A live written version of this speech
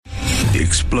the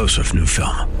explosive new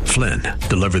film, Flynn,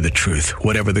 deliver the truth,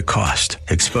 whatever the cost,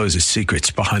 exposes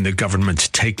secrets behind the government's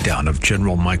takedown of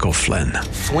General Michael Flynn.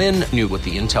 Flynn knew what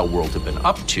the intel world had been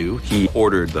up to. He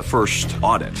ordered the first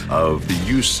audit of the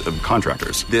use of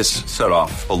contractors. This set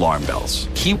off alarm bells.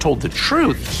 He told the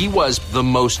truth. He was the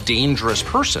most dangerous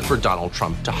person for Donald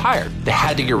Trump to hire. They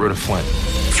had to get rid of Flynn.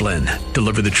 Flynn,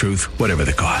 deliver the truth, whatever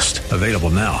the cost. Available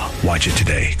now. Watch it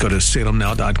today. Go to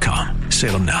salemnow.com.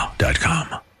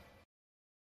 salemnow.com.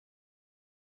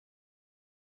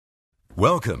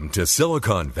 Welcome to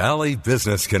Silicon Valley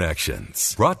Business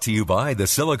Connections, brought to you by the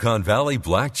Silicon Valley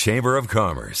Black Chamber of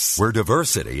Commerce, where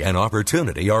diversity and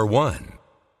opportunity are one.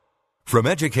 From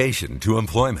education to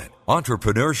employment,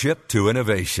 entrepreneurship to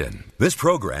innovation, this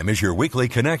program is your weekly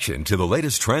connection to the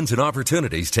latest trends and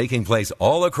opportunities taking place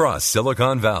all across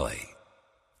Silicon Valley.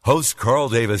 Host Carl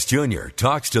Davis Jr.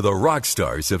 talks to the rock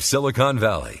stars of Silicon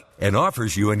Valley and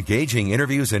offers you engaging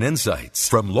interviews and insights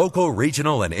from local,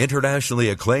 regional, and internationally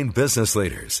acclaimed business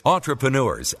leaders,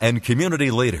 entrepreneurs, and community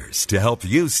leaders to help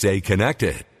you stay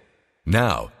connected.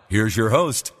 Now, here's your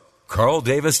host, Carl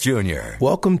Davis Jr.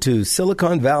 Welcome to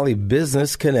Silicon Valley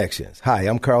Business Connections. Hi,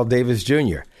 I'm Carl Davis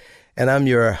Jr., and I'm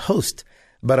your host,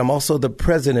 but I'm also the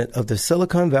president of the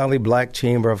Silicon Valley Black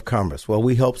Chamber of Commerce, where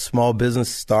we help small business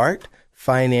start,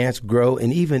 finance, grow,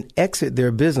 and even exit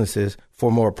their businesses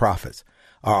for more profits.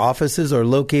 Our offices are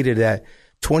located at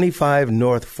 25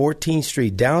 North 14th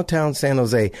Street, downtown San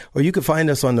Jose, or you can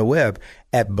find us on the web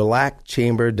at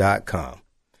blackchamber.com.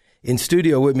 In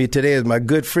studio with me today is my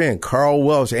good friend, Carl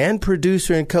Welsh, and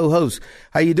producer and co-host.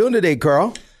 How you doing today,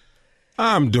 Carl?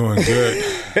 I'm doing good.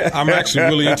 I'm actually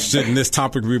really interested in this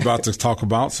topic we're about to talk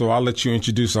about, so I'll let you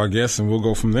introduce our guests, and we'll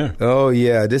go from there. Oh,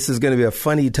 yeah. This is going to be a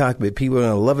funny topic. People are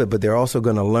going to love it, but they're also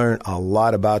going to learn a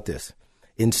lot about this.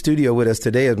 In studio with us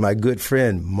today is my good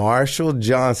friend, Marshall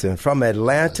Johnson from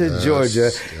Atlanta, Georgia,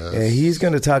 and he's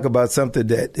going to talk about something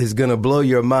that is going to blow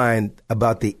your mind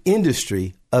about the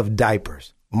industry of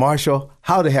diapers. Marshall,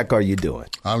 how the heck are you doing?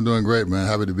 I'm doing great, man.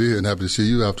 Happy to be here and happy to see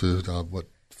you after,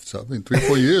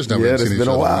 3-4 years now. Yeah, it's been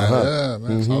a while, huh? Yeah,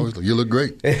 man. It's always, you look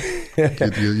great.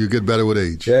 you get better with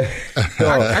age.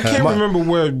 I can't remember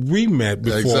where we met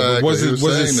before. Exactly. Was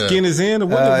it Skin is In? Or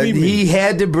what did we meet? He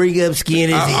had to bring up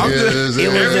Skin is In. It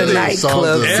was a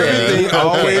nightclub setting. Everything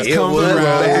always comes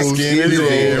around. Skin is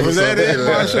In. Was that it,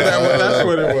 Marshall? That's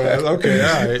what it was. Okay,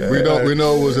 all right. We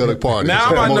know it was at a party.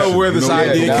 Now I know where this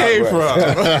idea came from.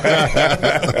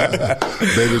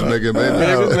 Baby's making baby.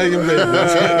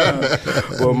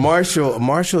 Well,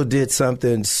 Marshall did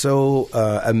something so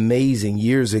amazing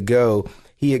years ago.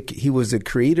 He was the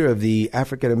creator of the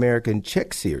African American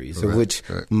Check series, of which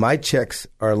my checks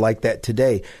are like that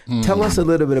today. Tell us a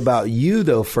little bit about you,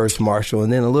 though, first, Marshall,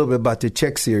 and then a little bit about the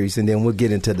Check series, and then we'll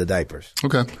get into the diapers.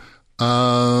 Okay.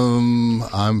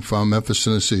 I'm from Memphis,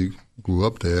 Tennessee. Grew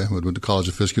up there. Went to college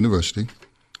at Fisk University.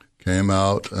 Came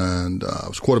out, and I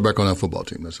was quarterback on that football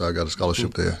team. That's how I got a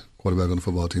scholarship there. Quarterback on the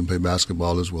football team, played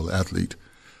basketball as well, athlete.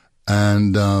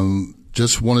 And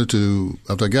just wanted to,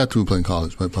 after I got through playing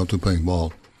college, after playing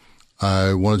ball,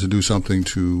 I wanted to do something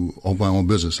to open my own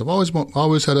business. I've always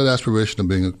had that aspiration of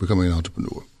becoming an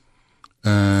entrepreneur,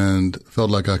 and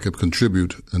felt like I could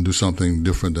contribute and do something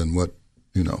different than what,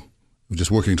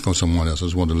 just working for someone else. I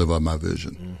just wanted to live out my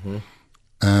vision. Mm-hmm.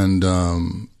 And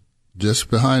just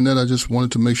behind that, I just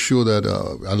wanted to make sure that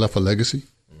I left a legacy.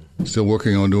 Still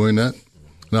working on doing that.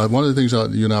 Now, one of the things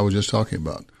you and I were just talking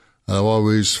about, I've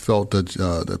always felt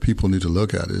that people need to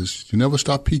look at is you never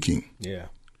stop peaking. Yeah.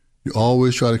 You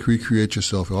always try to recreate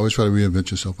yourself. You always try to reinvent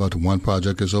yourself. After one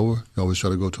project is over, you always try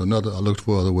to go to another. I look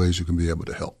for other ways you can be able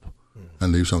to help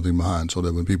and leave something behind, so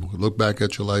that when people look back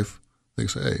at your life, they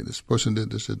say, hey, this person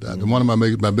did this, did that. And one of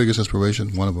my biggest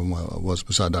inspiration, one of them was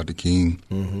beside Dr. King,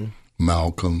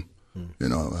 Malcolm,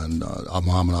 and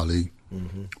Muhammad Ali,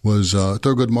 was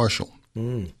Thurgood Marshall.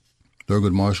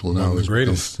 Thurgood Marshall now the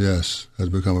greatest. has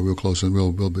become a real close and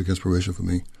real big inspiration for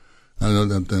me.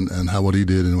 And how what he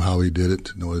did and how he did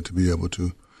it in order to be able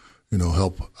to,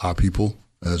 help our people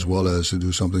as well as to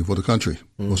do something for the country.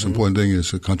 Most important thing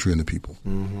is the country and the people.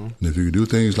 And if you do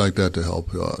things like that to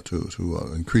help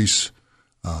to increase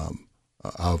our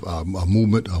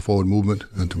movement, our forward movement,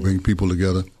 and to bring people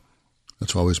together,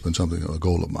 that's always been a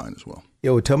goal of mine as well.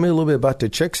 Yo, tell me a little bit about the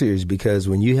Check series, because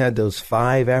when you had those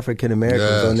 5 African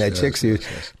Americans on that Check series,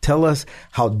 tell us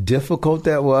how difficult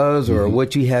that was, or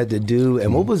what you had to do,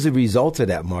 and what was the result of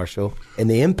that, Marshall, and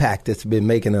the impact it's been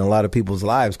making in a lot of people's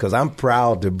lives. Because I'm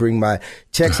proud to bring my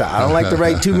checks out. I don't like to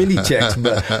write too many checks,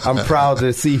 but I'm proud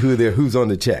to see who's on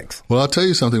the checks. Well, I'll tell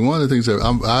you something. One of the things that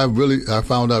I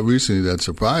found out recently that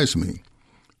surprised me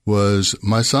was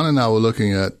my son and I were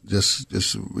looking at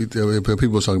people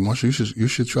were talking, Marshall, you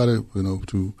should try to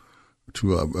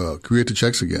create the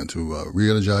checks again, to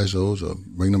re-energize those or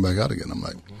bring them back out again. I'm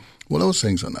like, well, those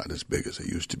things are not as big as they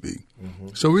used to be.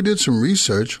 So we did some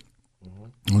research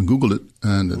and Googled it,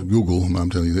 and Google,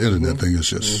 I'm telling you, the internet thing is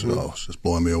just it's just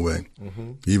blowing me away.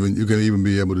 Even you can even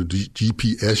be able to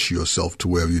GPS yourself to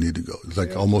wherever you need to go. It's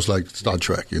like almost like Star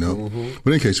Trek, you know. But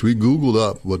in any case, we Googled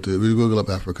up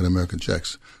African American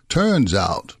checks. Turns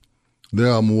out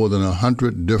there are more than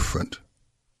 100 different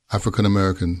African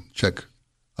American check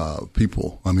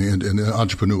people. I mean, and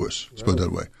entrepreneurs, let's put it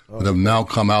that way, that have now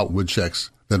come out with checks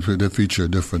that feature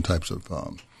different types of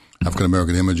African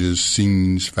American images,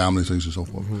 scenes, family things, and so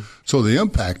forth. So the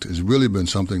impact has really been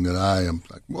something that I am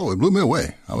like, whoa, it blew me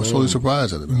away. I was totally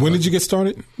surprised at it. When did you get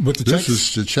started with the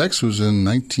checks? The checks was in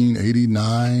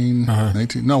 1989,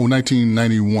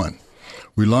 1991.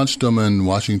 We launched them in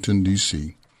Washington,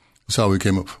 D.C. That's how we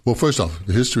came up. Well, first off,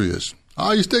 the history is,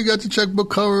 you still got the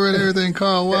checkbook cover and everything,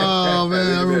 Carl. Wow,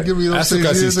 man, I'm going to give you those things.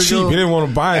 That's because he's cheap. He didn't want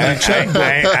to buy any checkbook.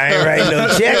 I ain't writing no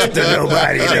checks to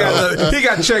nobody. He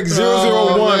got check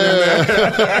 001 in there.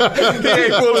 He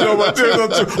ain't pulling over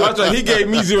 202. He gave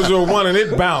me 001 and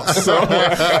it bounced. So. I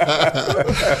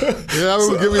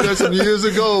remember giving you that some years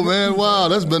ago, man. Wow,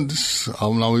 that's been, I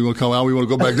don't know we want to come out, we want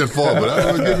to go back that far, but I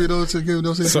remember giving you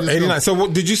those things. So 89. So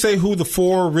did you say who the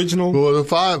four original? Well, the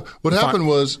five. What happened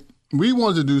was, we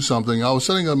wanted to do something. I was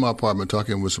sitting in my apartment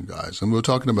talking with some guys, and we were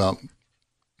talking about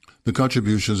the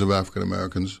contributions of African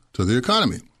Americans to the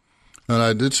economy. And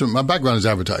I did my background is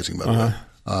advertising, by the way.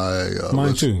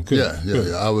 Mine too. Good.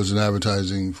 Yeah. I was in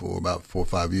advertising for about 4 or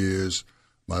 5 years.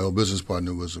 My old business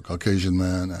partner was a Caucasian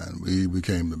man, and we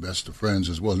became the best of friends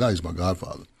as well. Now he's my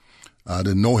godfather. I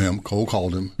didn't know him, cold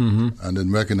called him, and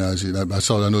didn't recognize him. I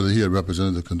know that he had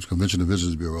represented the Convention and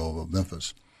Visitors Bureau of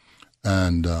Memphis.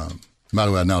 And, by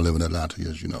the way, I now live in Atlanta,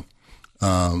 as you know.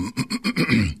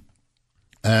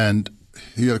 And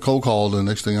he had a cold call, and the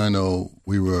next thing I know,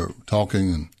 we were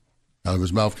talking, and out of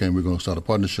his mouth came, we're going to start a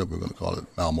partnership. We're going to call it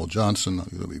Malmo Johnson.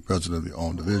 You're going to be president of your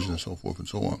own division, and so forth and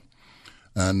so on.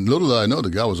 And little did I know, the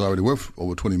guy was already worth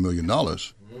over $20 million. And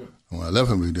when I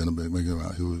left him, we didn't make it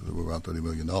around. He was around $30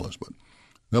 million. But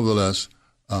nevertheless,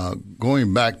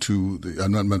 going back to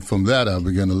from that, I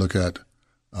began to look at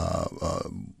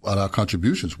what our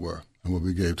contributions were and what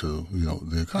we gave to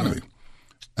the economy.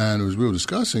 And as we were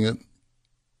discussing it,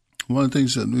 one of the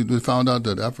things that we found out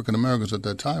that African Americans at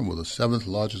that time were the 7th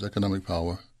largest economic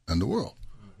power in the world,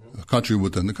 a country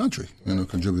within the country,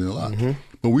 contributing a lot.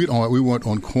 But we weren't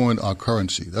on coin our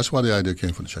currency. That's why the idea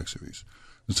came from the check series.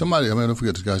 And somebody, don't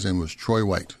forget, this guy's name was Troy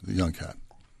White, the young cat.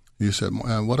 He said,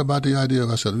 "What about the idea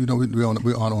of?" I said, "We aren't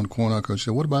on coin our currency." He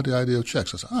said, "What about the idea of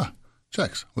checks?" I said,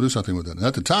 checks. We'll do something with that. And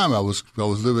at the time, I was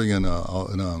living in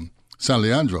San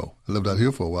Leandro. I lived out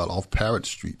here for a while off Parrott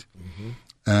Street.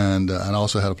 And I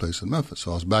also had a place in Memphis.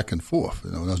 So I was back and forth.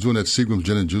 And I was doing that Seagram's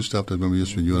Gin and Juice stuff that remember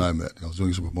you and I met. I was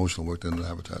doing some promotional work then,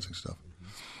 advertising stuff.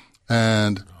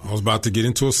 And I was about to get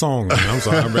into a song. I'm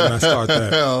sorry, I better not start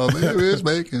that. Maybe it's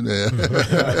making there.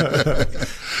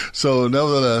 So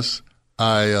nevertheless,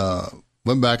 I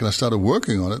went back and I started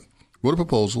working on it, wrote a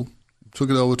proposal, took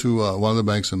it over to one of the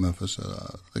banks in Memphis.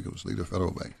 I think it was Leader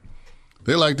Federal Bank.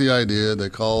 They liked the idea. They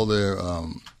called their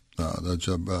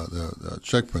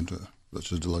check printer,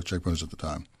 which is deluxe check printers at the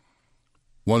time.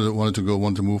 Wanted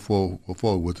to move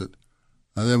forward with it,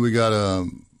 and then we got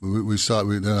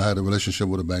then I had a relationship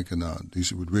with a bank in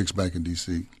D.C. with Riggs Bank in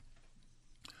D.C.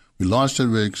 We launched at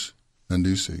Riggs in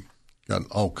D.C. Got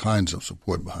all kinds of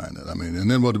support behind it. I mean, and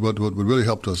then what really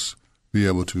helped us be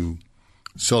able to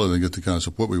sell it and get the kind of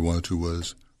support we wanted to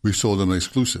was we sold them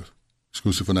exclusive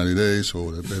for 90 days, so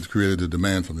that created the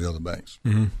demand from the other banks.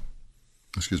 In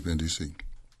D.C.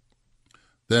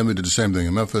 Then we did the same thing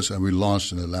in Memphis, and we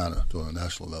launched in Atlanta to a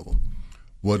national level.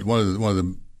 One of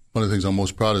the things I'm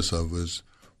most proudest of is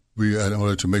in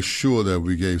order to make sure that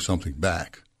we gave something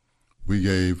back, we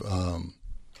gave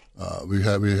we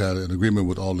had an agreement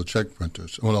with all the check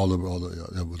printers, with all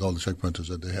the check printers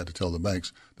that they had to tell the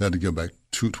banks they had to give back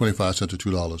 25 cents to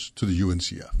 $2 to the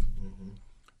UNCF.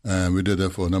 And we did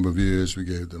that for a number of years. We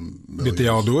gave them millions. Did they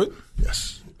all do it?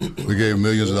 Yes. We gave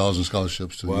millions of dollars in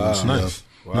scholarships to the UNCF. Nice.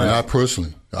 Wow. And I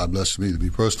personally, God bless me to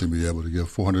be able to give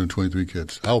 423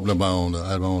 kids. I opened up I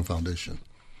had my own foundation.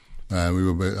 And I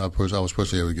was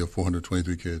personally able to give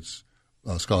 423 kids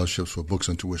scholarships for books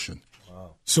and tuition.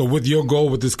 Wow. So with your goal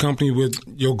with this company, with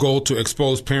your goal to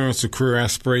expose parents to career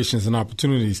aspirations and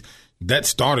opportunities, that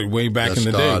started way back in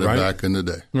the day, right? Back in the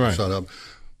day. Right.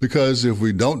 Because if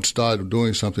we don't start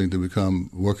doing something to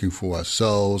become working for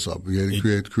ourselves, or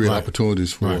create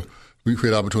opportunities for We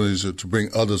create opportunities to bring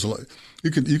others along.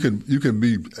 You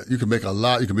can make a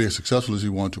lot. You can be as successful as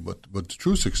you want to, but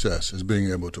true success is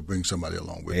being able to bring somebody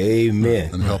along with you.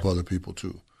 Amen. And help other people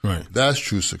too. Right. That's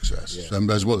true success. Yeah. And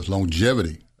as well as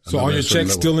longevity. So are your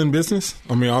checks still in business?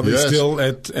 I mean, are they still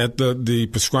at the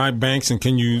prescribed banks? And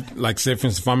can you, like, say, for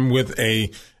instance, if I'm with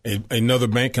another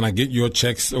bank, can I get your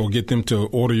checks or get them to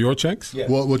order your checks? Yeah.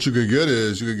 Well, what you could get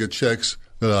is you could get checks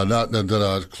that are not that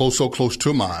are so close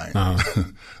to mine.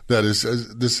 That is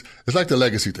this. It's like the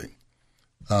legacy thing.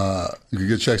 You can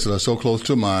get checks that are so close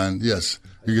to mine. Yes,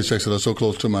 you get checks that are so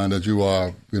close to mine that you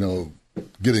are,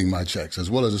 getting my checks, as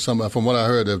well as some. From what I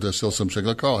heard, there's still some checks.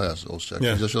 Like Carl has those checks.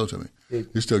 Yeah. He just showed it to me.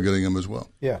 He's still getting them as well.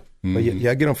 Yeah. Mm-hmm. But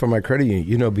I get them from my credit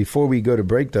union. Before we go to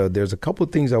break, though, there's a couple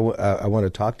of things I want to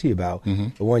talk to you about.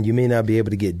 Mm-hmm. One, you may not be able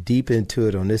to get deep into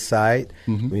it on this side.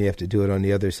 Mm-hmm. We have to do it on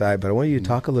the other side. But I want you to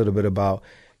talk a little bit about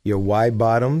your wide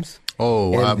bottoms. Oh,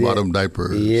 wide bottom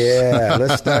diapers. Yeah.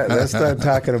 Let's start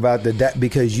talking about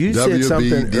because you said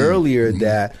something earlier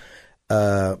that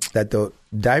the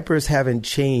diapers haven't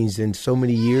changed in so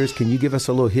many years. Can you give us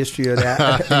a little history of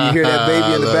that? You hear that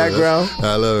baby in the background?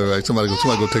 I love it, right? Somebody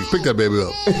go pick that baby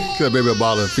up. Get that baby a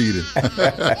bottle and feed it.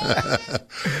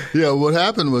 Yeah, what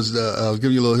happened was, I'll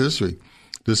give you a little history.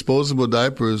 Disposable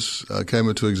diapers came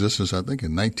into existence, I think,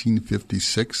 in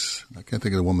 1956. I can't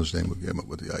think of the woman's name who came up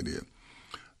with the idea.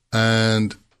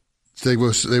 And they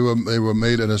were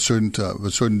made at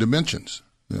certain dimensions.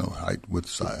 Height,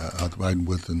 width,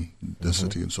 and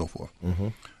density, mm-hmm. and so forth. Mm-hmm.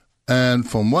 And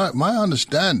from my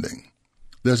understanding,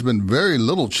 there's been very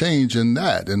little change in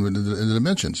that, in the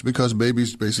dimensions, because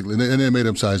babies basically, and they made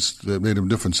them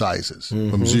different sizes, mm-hmm.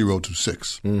 from 0 to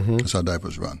 6. Mm-hmm. That's how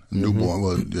diapers run.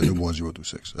 Mm-hmm. Newborn 0 to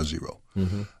 6, 0.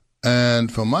 Mm-hmm.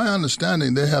 And from my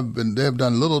understanding, they have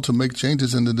done little to make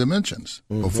changes in the dimensions.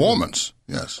 Mm-hmm. Performance,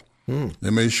 yes. Mm. They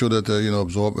made sure that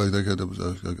absorb. They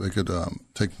could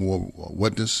take more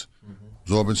wetness, mm-hmm.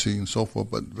 absorbency, and so forth.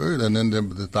 But and then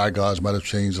the thigh guards might have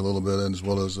changed a little bit, and as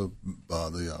well as the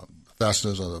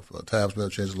fasteners or the tabs might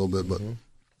have changed a little bit, but mm-hmm.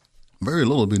 very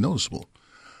little would be noticeable.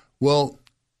 Well,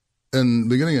 in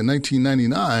beginning of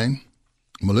 1999,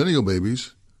 millennial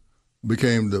babies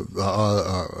became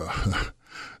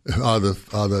I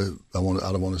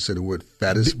don't want to say the word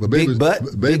fattest, but big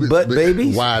butt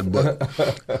babies, wide butt.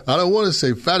 I don't want to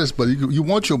say fattest, but you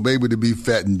want your baby to be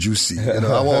fat and juicy. I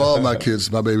want all my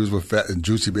babies were fat and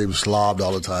juicy, babies slobbed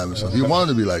all the time and stuff. You want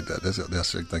them to be like that. That's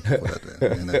it. Thank you for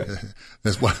that.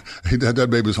 That's why that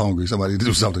baby's hungry. Somebody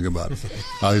do something about it.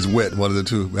 He's wet, one of the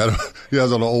two. He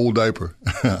has on an old diaper,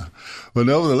 but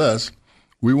nevertheless.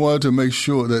 We wanted to make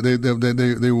sure that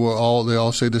they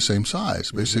all stayed the same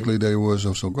size. Basically, there was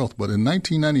no growth. But in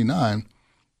 1999,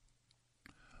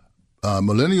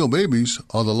 millennial babies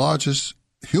are the largest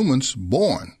humans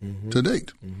born mm-hmm. to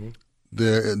date. Mm-hmm.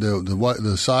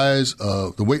 The size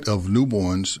of the weight of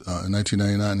newborns in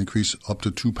 1999 increased up to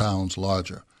 2 pounds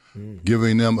larger,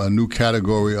 giving them a new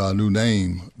category, a new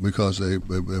name because they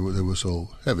were so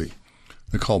heavy.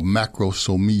 They're called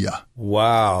macrosomia.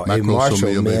 Wow. Hey,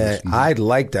 Marshall, man, mm-hmm. I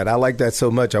like that. I like that so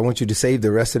much. I want you to save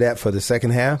the rest of that for the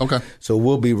second half. Okay. So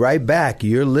we'll be right back.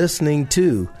 You're listening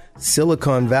to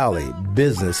Silicon Valley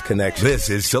Business Connections. This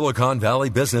is Silicon Valley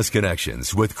Business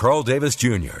Connections with Carl Davis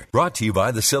Jr., brought to you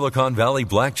by the Silicon Valley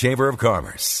Black Chamber of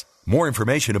Commerce. More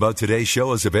information about today's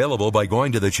show is available by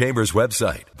going to the Chamber's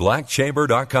website,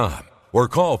 blackchamber.com, or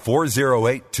call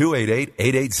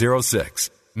 408-288-8806.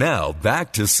 Now,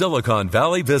 back to Silicon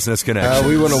Valley Business Connections.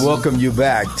 We want to welcome you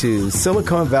back to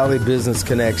Silicon Valley Business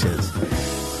Connections.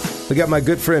 We got my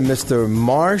good friend, Mr.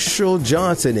 Marshall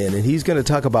Johnson in, and he's going to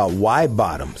talk about wide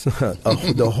bottoms,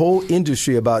 the whole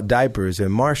industry about diapers.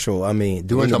 And Marshall, I mean,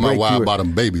 during the break, wide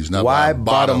bottom babies, not wide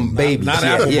bottom babies. Not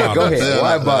apple bottom. Go ahead.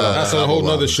 Wide bottom. That's a whole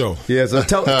other show. Yeah, so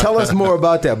tell us more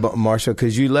about that, Marshall,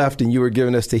 because you left and you were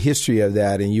giving us the history of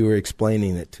that, and you were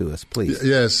explaining it to us, please.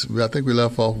 Yes, I think we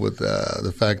left off with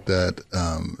the fact that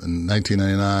in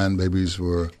 1999, babies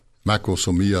were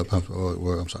macrosomia,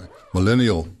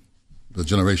 millennial. The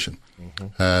generation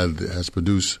has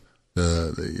produced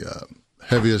the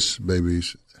heaviest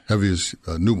babies, heaviest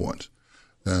newborns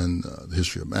in the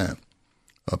history of man,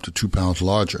 up to 2 pounds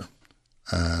larger.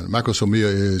 And macrosomia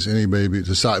is any baby.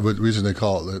 The reason they're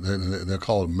called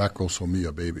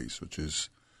macrosomia babies, which is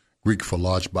Greek for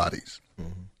large bodies.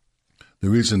 Mm-hmm. The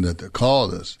reason that they're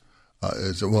called this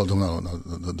is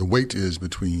the weight is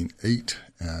between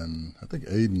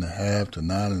 8.5 to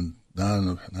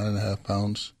 9.5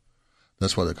 pounds.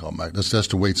 That's why they call that's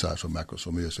the weight size for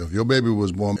macrosomia. So if your baby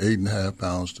was born 8.5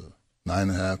 pounds to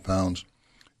 9.5 pounds,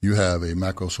 you have a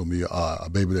macrosomia, a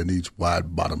baby that needs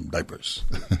wide-bottom diapers.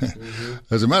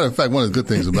 As a matter of fact, one of the good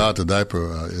things about the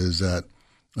diaper is that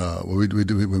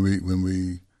when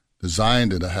we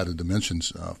designed it, I had the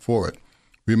dimensions for it.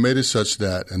 We made it such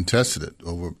that and tested it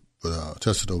over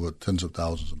tens of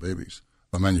thousands of babies.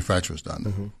 My manufacturer's done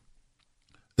it.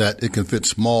 That it can fit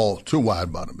small to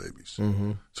wide-bottom babies.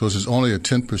 So it's only a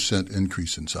 10%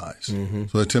 increase in size.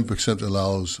 So that 10%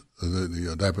 allows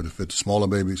the diaper to fit smaller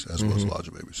babies as well as larger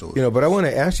babies. So, but I want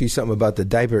to ask you something about the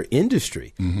diaper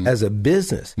industry as a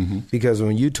business, because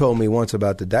when you told me once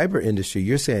about the diaper industry,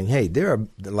 you're saying, hey, there are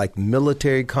like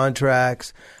military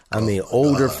contracts,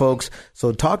 older folks.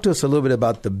 So talk to us a little bit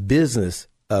about the business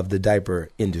of the diaper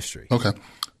industry. Okay.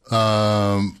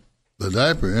 The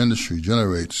diaper industry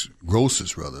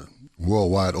grosses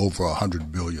worldwide over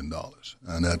 $100 billion.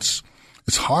 And it's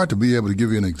hard to be able to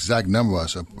give you an exact number,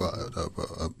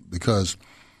 because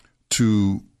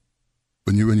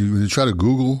when you try to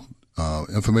Google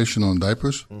information on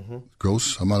diapers,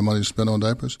 gross amount of money to spend on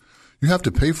diapers, you have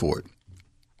to pay for it.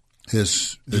 You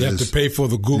have to pay for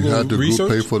the Google research? You have to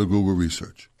pay for the Google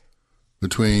research.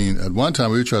 At one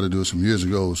time, we tried to do it some years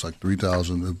ago. It was like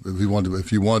 $3,000. If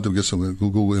you wanted to get some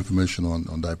Google information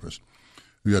on diapers,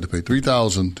 you had to pay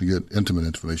 $3,000 to get intimate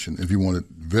information. If you wanted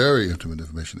very intimate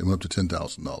information, it went up to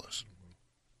 $10,000.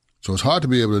 So it's hard to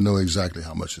be able to know exactly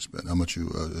how much it's been, how much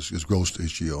is grossed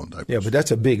each year on diapers. Yeah, but that's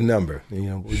a big number.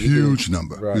 Huge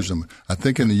number. Right. Huge number. I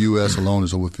think in the U.S. alone,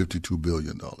 it's over $52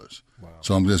 billion. Wow.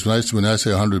 So when I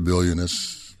say $100 billion,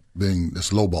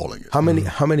 that's lowballing it. How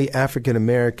many African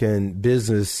American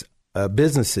businesses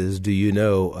do you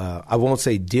know? I won't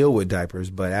say deal with diapers,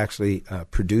 but actually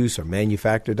produce or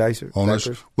manufacture diapers.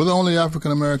 We're the only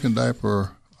African American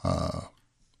diaper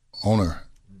owner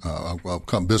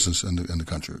business in the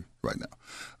country right now.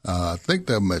 I think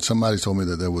that somebody told me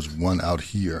that there was one out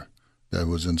here that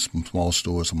was in some small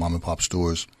stores, some mom and pop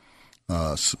stores.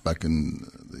 Back in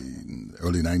the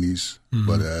early 90s,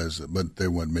 but they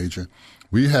weren't major.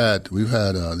 We've had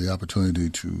the opportunity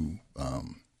to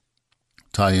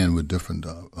tie in with different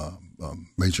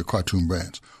major cartoon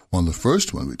brands. One of the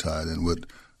first one we tied in with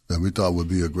that we thought would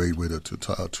be a great way to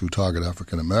target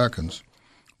African Americans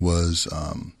was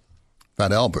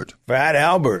Fat Albert. Fat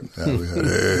Albert. Yeah, we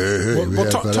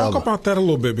had, talk about that a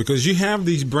little bit, because you have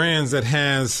these brands that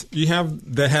have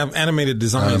animated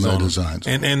designs on them.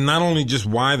 And not only just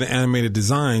why the animated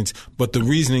designs, but the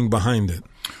reasoning behind it.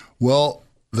 Well,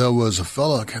 there was a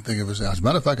fellow, I can't think of his name. As a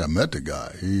matter of fact, I met the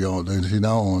guy. He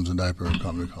now owns a diaper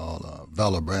company called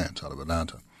Valor Brands out of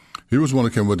Atlanta. He was one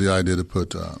that came with the idea to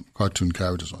put cartoon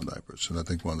characters on diapers, and I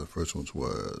think one of the first ones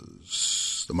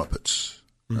was the Muppets.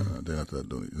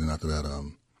 Then after that,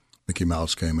 Mickey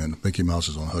Mouse came in. Mickey Mouse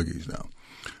is on Huggies now.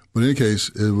 But in any case,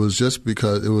 it was just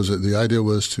because the idea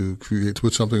was to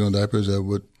put something on diapers that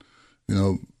would,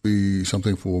 be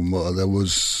something for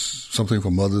mothers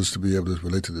to be able to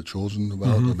relate to their children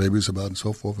about, their babies about, and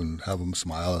so forth, and have them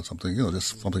smile at something,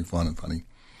 just something fun and funny.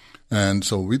 And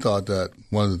so we thought that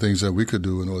one of the things that we could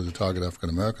do in order to target African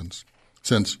Americans,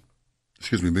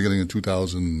 beginning in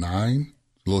 2009,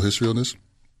 a little history on this.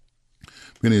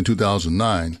 Beginning in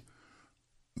 2009,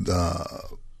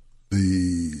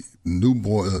 the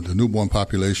newborn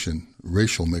population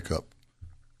racial makeup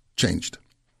changed.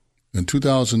 In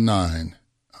 2009,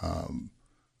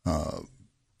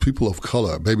 people of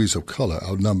color, babies of color,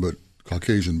 outnumbered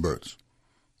Caucasian births.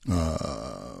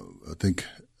 I think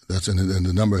that's and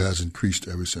the number has increased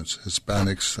ever since.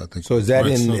 Hispanics, I think. So is that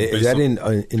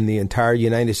in the entire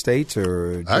United States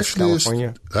or just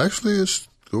California? Actually, it's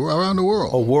around the world.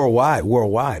 Oh, worldwide.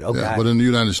 Okay. Yeah, but in the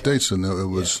United States, and it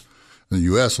was in the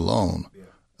U.S. alone,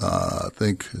 I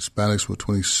think Hispanics were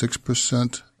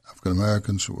 26%, African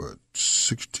Americans were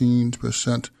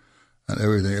 16%, and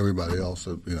everybody else,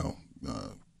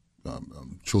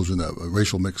 children that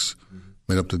racial mix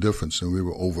made up the difference, and we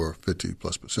were over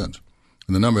 50+%.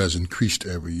 And the number has increased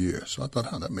every year. So I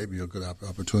thought, that may be a good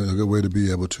opportunity, a good way to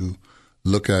be able to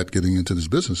look at getting into this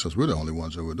business, because we're the only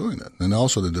ones that were doing that. And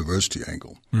also the diversity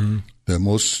angle. That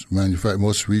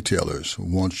most retailers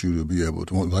want you to be able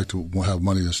to have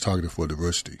money that's targeted for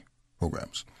diversity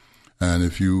programs. And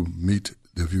if you meet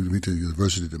the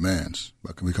diversity demands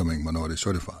by becoming minority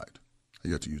certified, I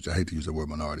hate to use the word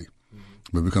minority,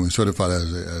 but becoming certified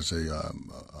as a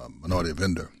minority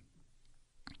vendor,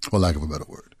 for lack of a better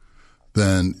word,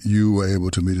 then you were able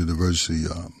to meet the diversity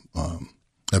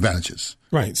advantages.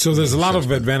 Right. So there's a lot of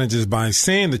advantages by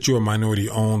saying that you're minority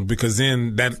owned, because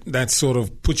then that sort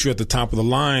of puts you at the top of the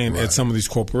line at some of these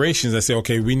corporations that say,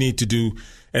 okay, we need to do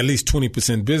at least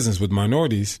 20% business with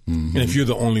minorities. And if you're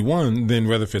the only one, then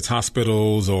whether if it's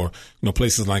hospitals or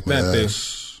places like that,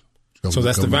 So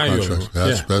that's the value of it.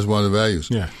 That's one of the values.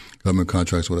 Yeah. Government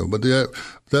contracts, whatever. But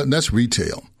that's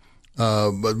retail.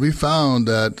 But we found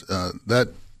that that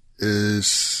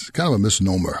is kind of a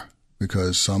misnomer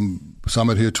because some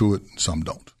adhere to it, some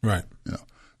don't. Right.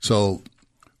 So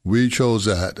we chose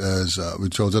that as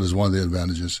one of the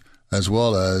advantages, as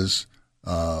well as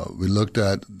we looked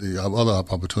at the other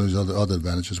opportunities, other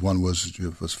advantages. One was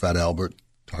Fat Albert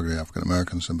targeting African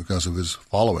Americans, and because of his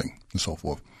following and so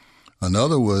forth.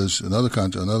 Another was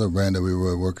another brand that we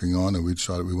were working on, and we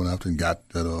went after and got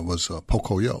that was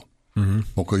Pocoyo. Mm-hmm.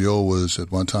 Pocoyo was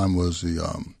at one time was the.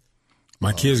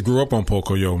 My kids grew up on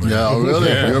Pocoyo, man. Yeah, really?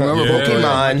 Yeah. You remember Pocoyo?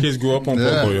 My kids grew up on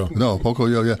Pocoyo. No,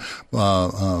 Pocoyo, yeah.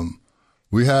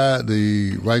 We had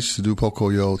the rights to do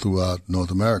Pocoyo throughout North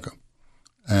America,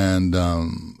 and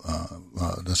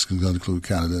that's going to include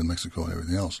Canada and Mexico and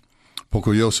everything else.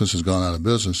 Pocoyo since has gone out of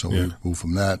business, so we moved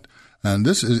from that. And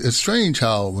it's strange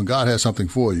how when God has something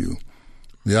for you,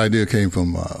 the idea came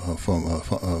from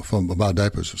about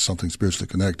diapers, something spiritually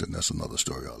connected. And that's another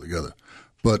story altogether.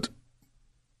 But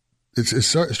it's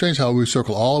strange how we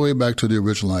circle all the way back to the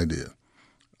original idea.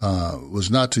 Was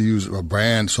not to use a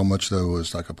brand so much that it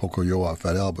was like a Pocoyo or a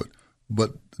Fat Albert,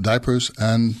 but diapers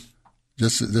and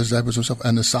just diapers themselves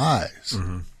and the size.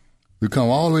 Mm-hmm. We come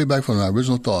all the way back from the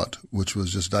original thought, which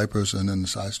was just diapers, and then the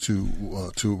size to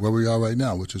where we are right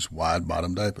now, which is wide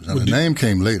bottom diapers. And the name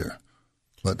came later,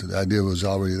 but the idea was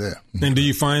already there. And do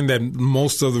you find that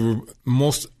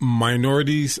most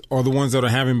minorities are the ones that are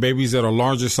having babies that are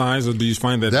larger size, or do you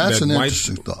find that that's an white...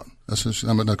 interesting thought? That's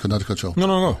interesting. I'm not to cut you off.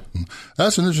 No.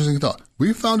 That's an interesting thought.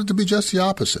 We found it to be just the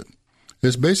opposite.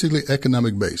 It's basically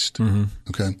economic based. Mm-hmm.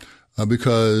 Okay.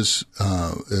 Because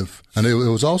it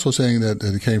was also saying that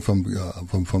it came from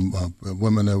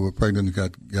women that were pregnant and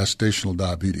got gestational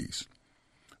diabetes.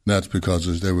 That's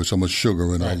because there was so much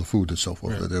sugar in all the food and so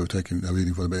forth that they were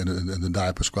eating for the baby, and the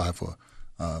diet prescribed for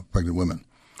pregnant women.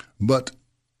 But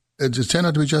it just turned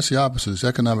out to be just the opposite. It's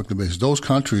economically based. Those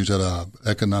countries that are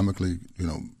economically,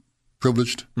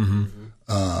 privileged, mm-hmm.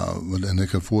 And they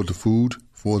can afford the food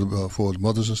for the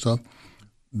mothers and stuff.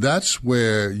 That's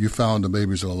where you found the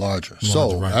babies that are larger.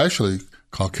 Actually,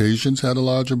 Caucasians had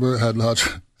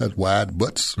had wide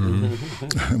butts,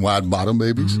 mm-hmm. wide bottom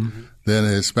babies. Mm-hmm. Then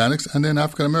Hispanics, and then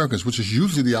African Americans, which is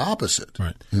usually the opposite.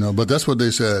 Right. But that's what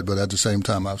they said. But at the same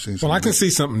time, I've seen. Well, I can see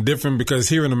something different because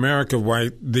here in America,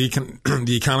 the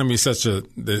economy is so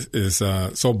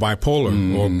bipolar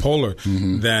mm-hmm. or polar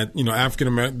mm-hmm. that African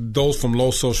American, those from low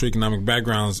socioeconomic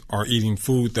backgrounds are eating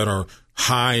food that are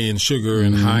high in sugar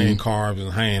and mm-hmm. high in carbs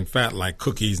and high in fat, like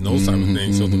cookies and those mm-hmm. type of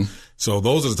things. Mm-hmm. So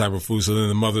those are the type of food. So then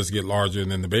the mothers get larger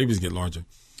and then the babies get larger.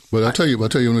 But I'll tell you,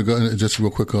 just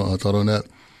real quick thought on that.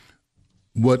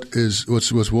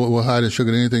 What's more high in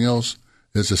sugar than anything else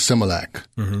is the Similac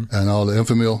mm-hmm. and all the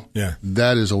Enfamil. Yeah,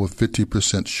 that is over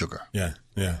 50% sugar. Yeah.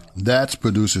 That's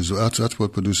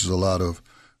what produces a lot of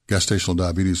gestational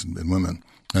diabetes in women,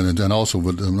 and also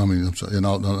in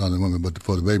all the women, but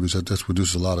for the babies, that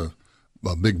produces a lot of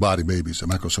big body babies,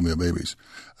 macrosomia babies,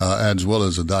 as well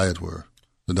as the diets were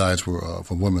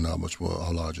for women are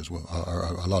large as well,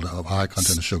 are a lot of high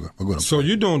content of sugar. So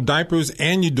you're doing diapers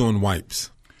and you're doing wipes.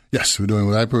 Yes, we're doing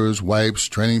diapers, wipes,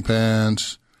 training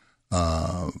pants.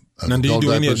 Now, do you do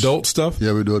diapers. Any adult stuff?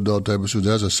 Yeah, we do adult diapers.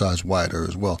 There's a size wider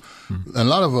as well. Mm-hmm. And a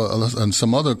lot of and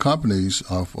some other companies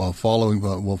are following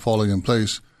in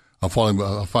place. Are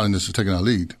finding this is taking our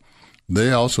lead.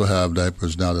 They also have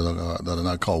diapers now that are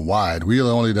not called wide. We are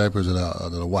the only diapers that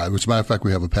are wide. Which, as a matter of fact,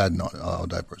 we have a patent on our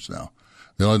diapers now.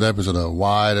 The only diapers that are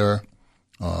wider,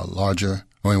 larger.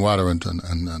 Wider in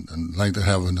length, and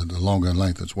have the longer in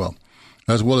length as well.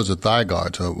 As well as the thigh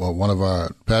guards. One of our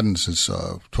patents is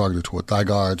targeted toward thigh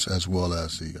guards as well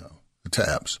as the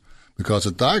tabs. Because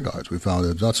the thigh guards, we found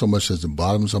that not so much as the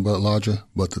bottoms are larger,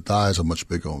 but the thighs are much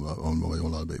bigger on a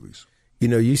lot of babies.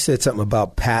 You said something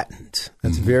about patents.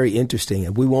 That's mm-hmm. very interesting.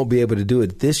 And we won't be able to do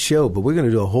it this show, but we're going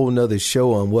to do a whole nother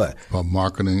show on what? About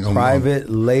marketing. Private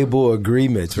label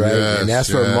agreements, right? Yes, and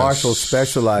that's where Marshall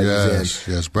specializes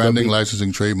in. Yes, branding,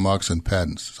 licensing, trademarks, and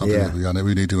patents. Something that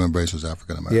we need to embrace as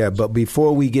African Americans. Yeah, but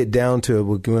before we get down to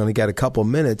it, we only got a couple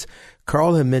minutes.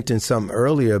 Carl had mentioned something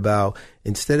earlier about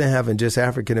instead of having just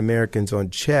African Americans on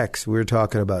checks, we're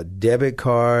talking about debit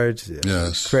cards,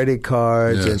 credit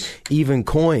cards, and even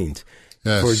coins.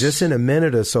 Yes. For just in a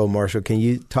minute or so, Marshall, can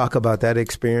you talk about that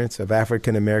experience of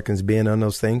African Americans being on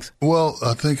those things? Well,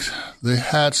 I think they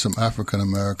had some African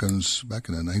Americans back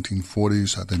in the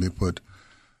 1940s. I think they put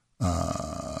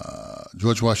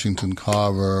George Washington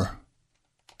Carver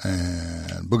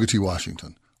and Booker T.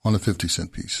 Washington on a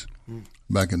 50-cent piece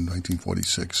back in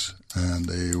 1946. And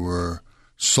they were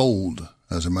sold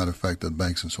as a matter of fact, at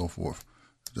banks and so forth.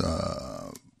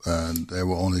 And they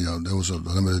were only, there was a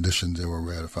limited edition, they were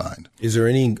rare to find. Is there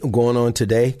any going on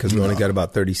today? Because we only got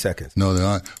about 30 seconds. No, there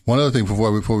aren't. One other thing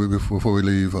before we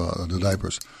leave the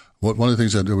diapers. One of the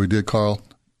things that we did, Carl,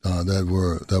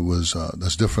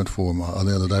 that's different from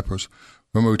other diapers.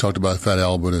 Remember we talked about Fat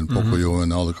Albert and Pocoyo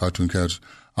and all the cartoon characters.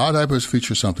 Our diapers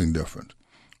feature something different.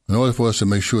 In order for us to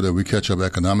make sure that we catch up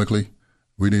economically,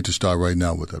 we need to start right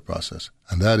now with that process.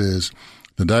 And that is,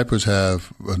 the diapers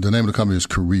have, the name of the company is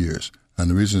Careers. And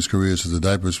the reason it's Careers is the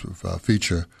diapers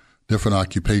feature different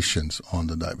occupations on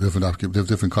the diaper,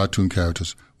 different cartoon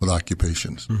characters with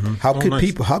occupations. Mm-hmm.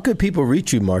 How could people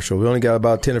reach you, Marshall? We only got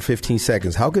about 10 or 15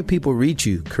 seconds. How could people reach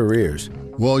you, Careers?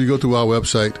 Well, you go through our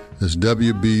website. It's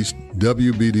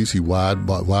WBDC Wide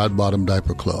Bottom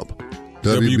Diaper Club.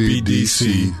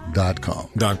 WBDC.com.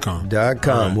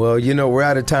 Well, we're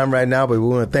out of time right now, but we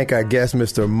want to thank our guest,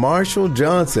 Mr. Marshall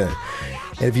Johnson.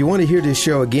 And if you want to hear this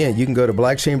show again, you can go to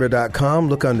blackchamber.com,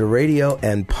 look under radio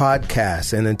and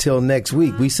podcasts. And until next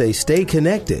week, we say stay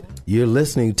connected. You're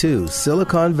listening to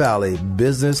Silicon Valley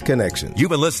Business Connections. You've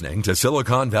been listening to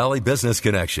Silicon Valley Business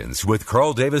Connections with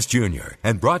Carl Davis Jr.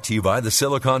 and brought to you by the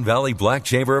Silicon Valley Black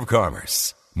Chamber of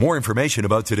Commerce. More information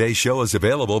about today's show is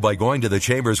available by going to the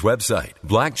Chamber's website,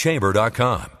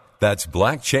 blackchamber.com. That's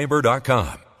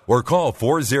blackchamber.com. Or call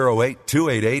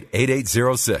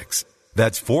 408-288-8806.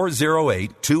 That's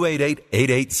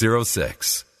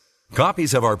 408-288-8806.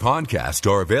 Copies of our podcast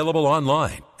are available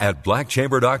online at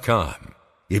blackchamber.com.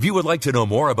 If you would like to know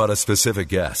more about a specific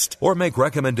guest or make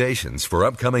recommendations for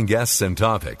upcoming guests and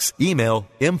topics, email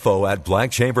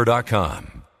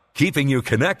info@blackchamber.com. Keeping you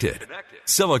connected.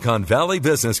 Silicon Valley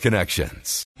Business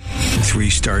Connections.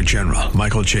 3-star General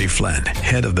Michael J. Flynn,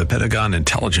 head of the Pentagon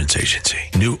Intelligence Agency,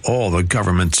 knew all the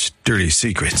government's dirty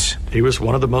secrets. He was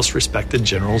one of the most respected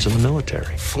generals in the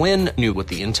military. Flynn knew what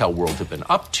the intel world had been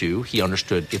up to. He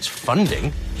understood its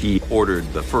funding. He ordered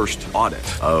the first audit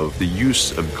of the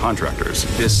use of contractors.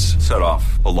 This set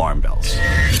off alarm bells.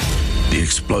 The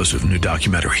explosive new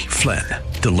documentary, Flynn,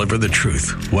 Deliver the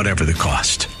Truth, Whatever the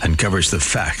Cost, uncovers the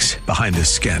facts behind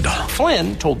this scandal.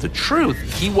 Flynn told the truth.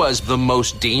 He was the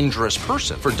most dangerous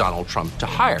person for Donald Trump to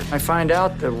hire. I find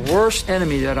out the worst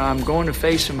enemy that I'm going to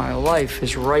face in my life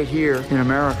is right here in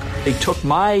America. They took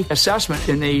my assessment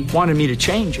and they wanted me to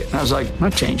change it. And I was like, I'm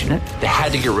not changing it. They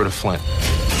had to get rid of Flynn.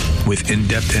 With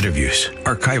in-depth interviews,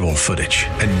 archival footage,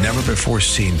 and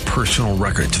never-before-seen personal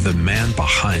records of the man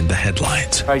behind the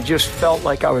headlines. I just felt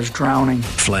like I was drowning.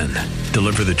 Flynn,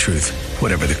 Deliver the Truth,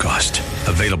 Whatever the Cost.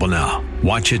 Available now.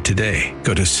 Watch it today.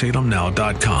 Go to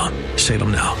salemnow.com.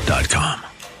 salemnow.com.